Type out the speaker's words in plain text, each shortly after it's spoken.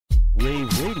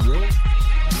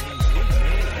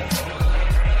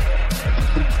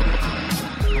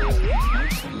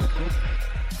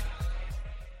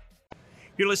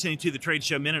You're listening to the Trade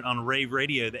Show Minute on Rave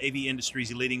Radio, the AV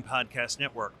industry's leading podcast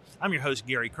network. I'm your host,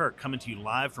 Gary Kirk, coming to you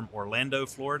live from Orlando,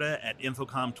 Florida at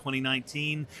InfoComm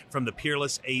 2019 from the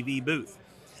Peerless AV booth.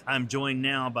 I'm joined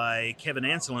now by Kevin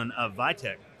Ancelin of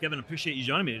Vitec. Kevin, appreciate you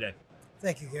joining me today.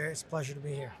 Thank you, Gary. It's a pleasure to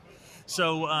be here.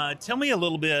 So tell me a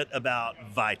little bit about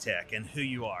Vitec and who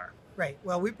you are. Right.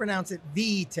 Well, we pronounce it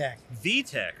Vitec.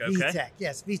 Vitec, okay. Vitec,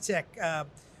 yes. Vitec.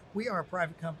 We are a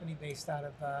private company based out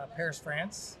of Paris,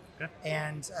 France,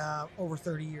 and over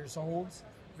 30 years old,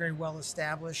 very well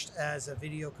established as a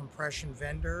video compression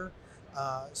vendor,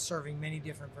 serving many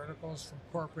different verticals from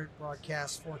corporate,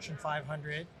 broadcast, Fortune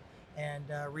 500. And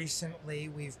recently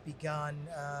we've begun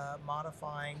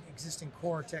modifying existing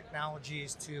core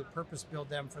technologies to purpose build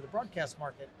them for the broadcast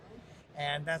market.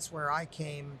 And that's where I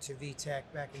came to Vitec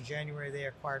back in January. They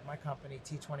acquired my company,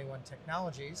 T21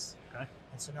 Technologies. Okay.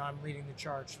 And so now I'm leading the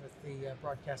charge with the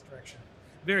broadcast direction.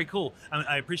 Very cool.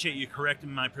 I appreciate you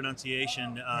correcting my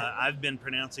pronunciation. I've been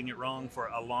pronouncing it wrong for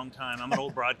a long time. I'm an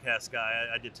old broadcast guy.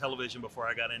 I did television before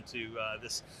I got into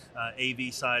this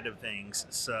AV side of things,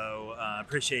 so I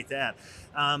appreciate that.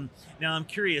 Now I'm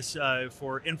curious,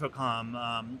 for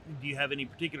InfoComm, do you have any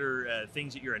particular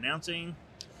things that you're announcing?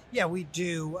 Yeah, we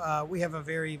do. We have a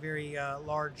very, very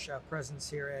large presence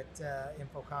here at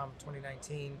InfoComm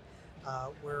 2019.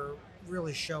 We're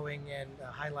really showing and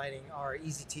highlighting our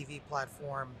EasyTV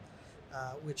platform,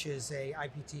 which is a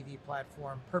IPTV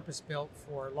platform purpose-built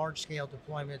for large-scale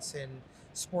deployments in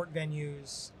sport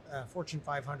venues, Fortune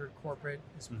 500 corporate,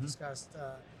 as we discussed,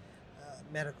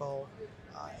 medical,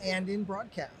 and in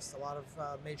broadcast. A lot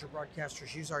of major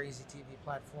broadcasters use our EasyTV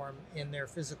platform in their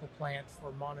physical plant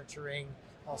for monitoring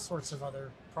all sorts of other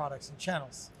products and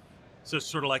channels. So it's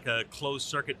sort of like a closed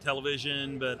circuit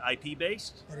television, but IP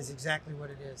based? That is exactly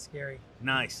what it is, Gary.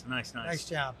 Nice. Nice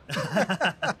job.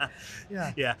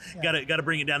 Yeah. Got to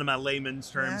bring it down to my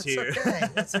layman's terms here. Okay.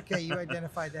 That's okay. You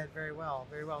identified that very well.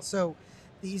 So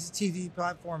the EasyTV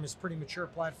platform is a pretty mature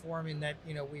platform in that,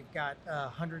 we've got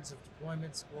hundreds of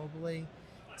deployments globally,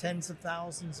 tens of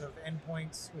thousands of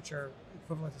endpoints, which are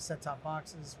equivalent to set-top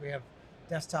boxes. We have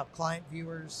desktop client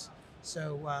viewers.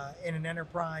 So in an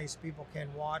enterprise, people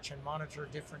can watch and monitor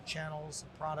different channels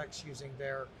and products using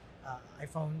their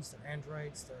iPhones, their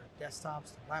Androids, their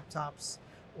desktops, their laptops,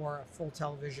 or a full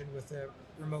television with a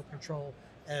remote control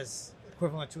as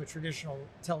equivalent to a traditional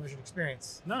television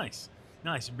experience. Nice.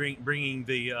 Bringing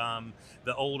the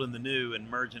old and the new and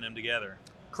merging them together.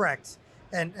 Correct.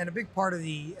 And a big part of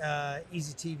the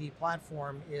EasyTV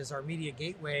platform is our Media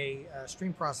Gateway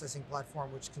stream processing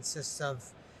platform, which consists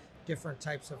of different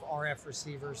types of RF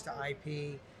receivers to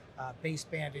IP,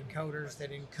 baseband encoders that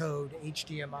encode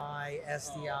HDMI,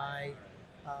 SDI.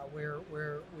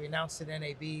 Where we announced at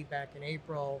NAB back in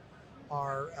April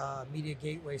our Media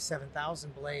Gateway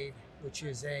 7000 blade, which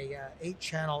is a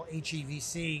 8-channel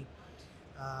HEVC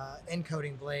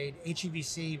encoding blade.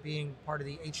 HEVC being part of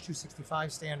the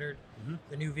H.265 standard,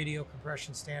 the new video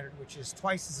compression standard, which is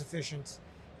twice as efficient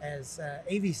as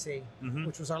AVC,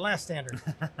 which was our last standard.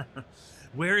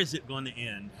 Where is it going to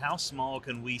end? How small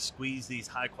can we squeeze these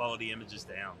high quality images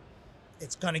down?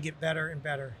 It's going to get better and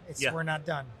better. We're not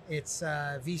done. It's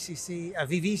VVC,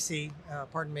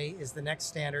 is the next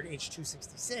standard,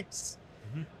 H.266.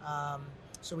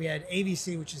 So we had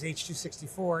AVC, which is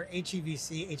H.264,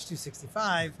 HEVC,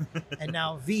 H.265, and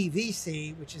now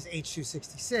VVC, which is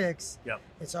H.266.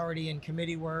 It's already in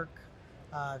committee work.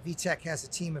 Vitec has a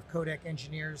team of codec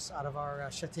engineers out of our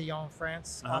Châtillon,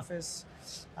 France office,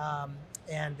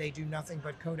 and they do nothing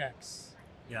but codecs.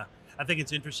 Yeah, I think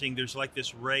it's interesting. There's like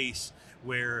this race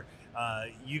where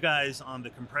you guys on the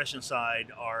compression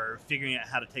side are figuring out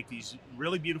how to take these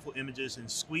really beautiful images and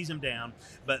squeeze them down,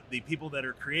 but the people that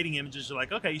are creating images are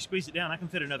like, okay, you squeeze it down, I can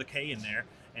fit another K in there.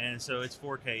 And so it's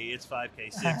 4K, it's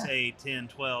 5K, 6, 8, 10,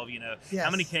 12, How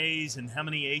many Ks and how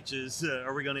many H's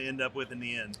are we going to end up with in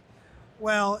the end?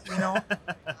 Well,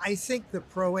 I think the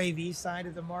Pro AV side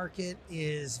of the market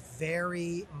is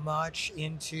very much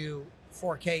into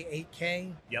 4K,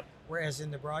 8K. Whereas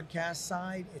in the broadcast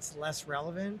side, it's less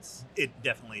relevant. It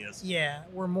definitely is. Yeah,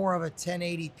 we're more of a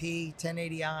 1080p,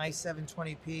 1080i,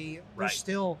 720p. We're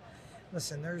still,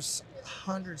 listen, there's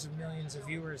hundreds of millions of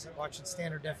viewers that watch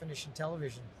standard definition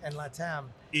television and LATAM.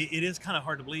 It is kind of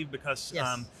hard to believe because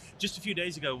just a few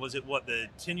days ago, was it the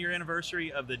 10-year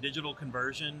anniversary of the digital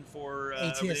conversion for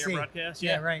over-the-air broadcast?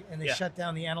 Yeah, right. And they shut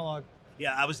down the analog.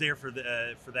 Yeah, I was there for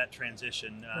that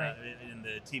transition in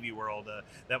the TV world.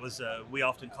 That was we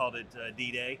often called it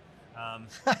D-Day.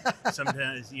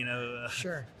 Sometimes,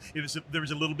 Sure. there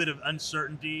was a little bit of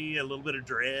uncertainty, a little bit of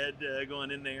dread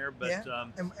going in there, but Yeah.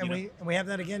 We have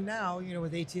that again now,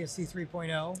 with ATSC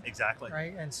 3.0. exactly.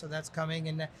 Right. And so that's coming,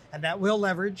 and that will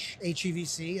leverage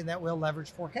HEVC, and that will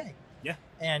leverage 4K. Yeah.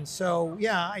 And so,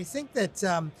 yeah, I think that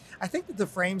the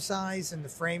frame size and the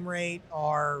frame rate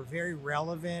are very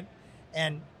relevant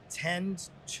and tend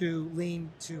to lean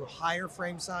to higher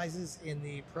frame sizes in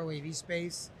the Pro AV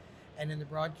space. And in the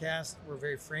broadcast, we're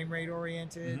very frame rate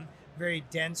oriented, very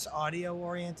dense audio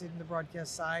oriented in the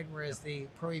broadcast side, whereas the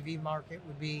Pro AV market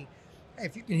would be, hey,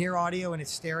 if you can hear audio and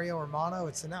it's stereo or mono,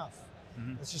 it's enough.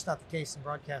 That's just not the case in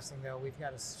broadcasting, though. We've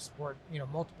got to support,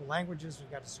 multiple languages. We've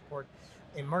got to support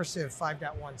immersive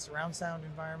 5.1 surround sound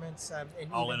environments.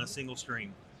 And all in a single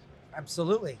stream.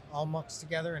 Absolutely. All mixed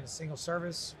together in a single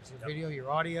service, your video,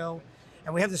 your audio.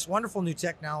 And we have this wonderful new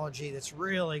technology that's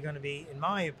really going to be, in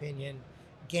my opinion,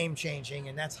 game-changing,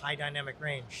 and that's high dynamic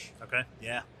range. Okay,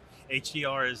 yeah.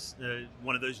 HDR is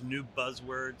one of those new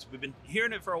buzzwords. We've been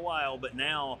hearing it for a while, but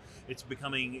now it's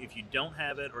becoming, if you don't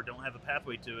have it or don't have a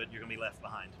pathway to it, you're going to be left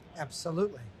behind.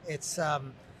 Absolutely. It's,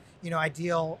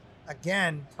 ideal,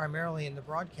 again, primarily in the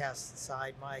broadcast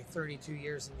side. My 32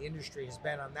 years in the industry has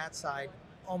been on that side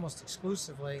almost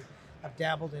exclusively. I've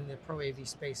dabbled in the Pro AV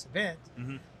space a bit,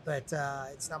 but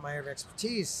it's not my area of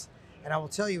expertise. And I will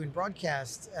tell you, in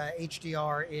broadcast,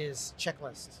 HDR is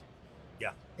checklist.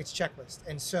 Yeah. It's checklist.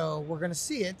 And so we're going to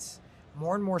see it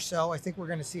more and more so. I think we're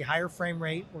going to see higher frame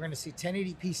rate. We're going to see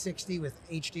 1080p 60 with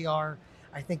HDR.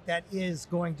 I think that is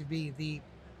going to be the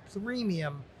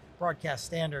premium broadcast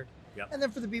standard. Yep. And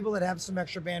then for the people that have some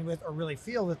extra bandwidth or really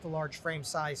feel that the large frame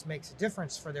size makes a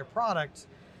difference for their product,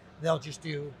 they'll just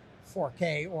do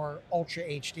 4K or Ultra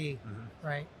HD,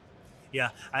 right? Yeah,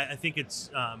 I think it's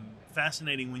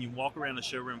fascinating when you walk around a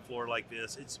showroom floor like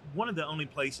this. It's one of the only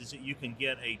places that you can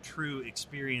get a true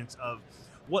experience of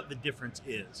what the difference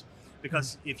is.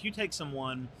 Because if you take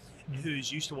someone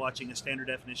who's used to watching a standard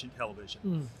definition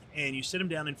television and you sit them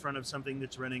down in front of something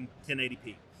that's running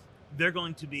 1080p, they're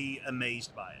going to be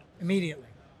amazed by it. Immediately.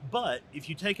 But if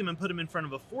you take them and put them in front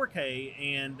of a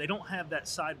 4K and they don't have that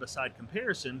side-by-side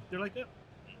comparison, they're like, oh,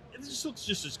 this looks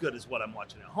just as good as what I'm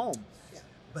watching at home. Yeah.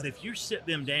 But if you sit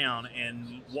them down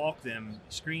and walk them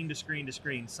screen to screen to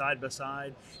screen, side by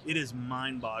side, it is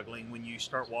mind-boggling when you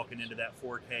start walking into that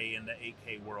 4K and the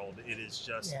 8K world. It is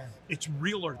just, it's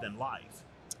realer than life.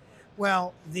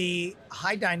 Well, the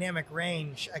high dynamic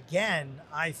range, again,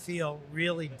 I feel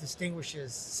really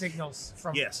distinguishes signals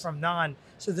from non.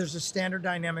 So there's a standard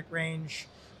dynamic range,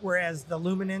 whereas the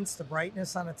luminance, the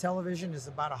brightness on a television is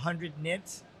about 100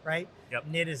 nit, right? Yep.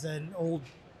 Nit is an old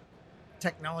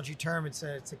technology term. It's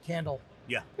a candle.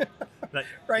 Yeah.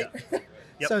 Right? Yeah.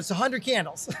 Yep. So it's 100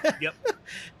 candles. Yep.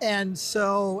 And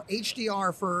so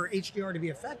for HDR to be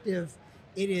effective,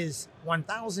 it is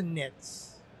 1000 nits.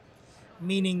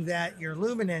 Meaning that your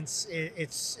luminance,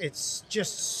 it's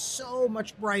just so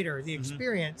much brighter, the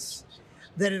experience,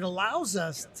 that it allows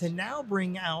us to now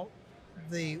bring out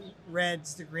the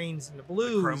reds, the greens, and the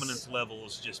blues. The chrominance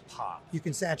levels just pop. You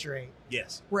can saturate.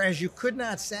 Yes. Whereas you could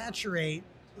not saturate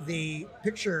the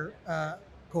picture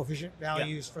coefficient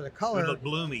values for the color. It would look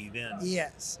bloomy then.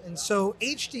 Yes. And so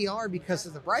HDR, because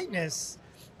of the brightness,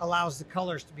 allows the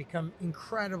colors to become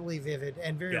incredibly vivid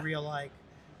and very real-like.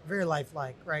 Very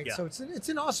lifelike, right? Yeah. So it's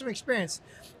an awesome experience.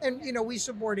 And, we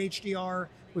support HDR.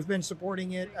 We've been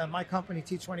supporting it. My company,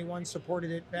 T21, supported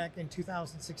it back in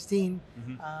 2016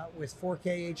 with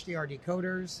 4K HDR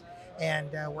decoders.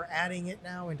 And we're adding it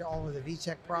now into all of the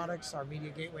Vitec products, our media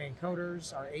gateway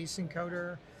encoders, our ACE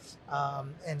encoder.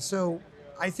 And so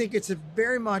I think it's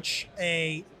very much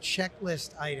a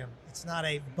checklist item. It's not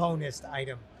a bonus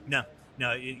item. No,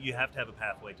 you have to have a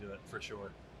pathway to it for sure.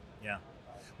 Yeah.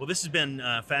 Well, this has been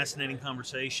a fascinating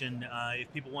conversation.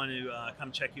 If people want to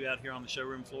come check you out here on the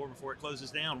showroom floor before it closes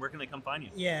down, where can they come find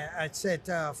you? Yeah, it's at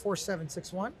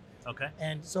 4761. Okay.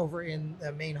 And it's over in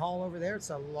the main hall over there. It's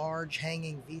a large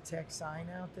hanging Vitec sign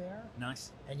out there.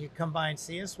 Nice. And you come by and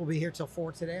see us. We'll be here till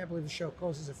 4 today. I believe the show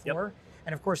closes at 4. Yep.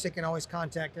 And of course, they can always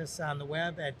contact us on the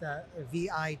web at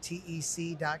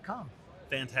vitec.com.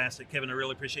 Fantastic. Kevin, I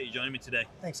really appreciate you joining me today.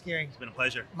 Thanks, Gary. It's been a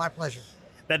pleasure. My pleasure.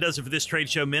 That does it for this Trade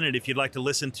Show Minute. If you'd like to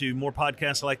listen to more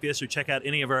podcasts like this or check out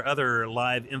any of our other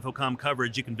live Infocom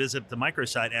coverage, you can visit the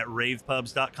microsite at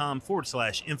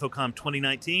ravepubs.com/Infocom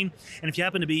 2019. And if you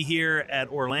happen to be here at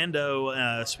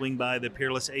Orlando, swing by the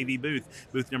Peerless AV booth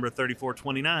number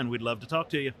 3429. We'd love to talk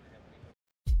to you.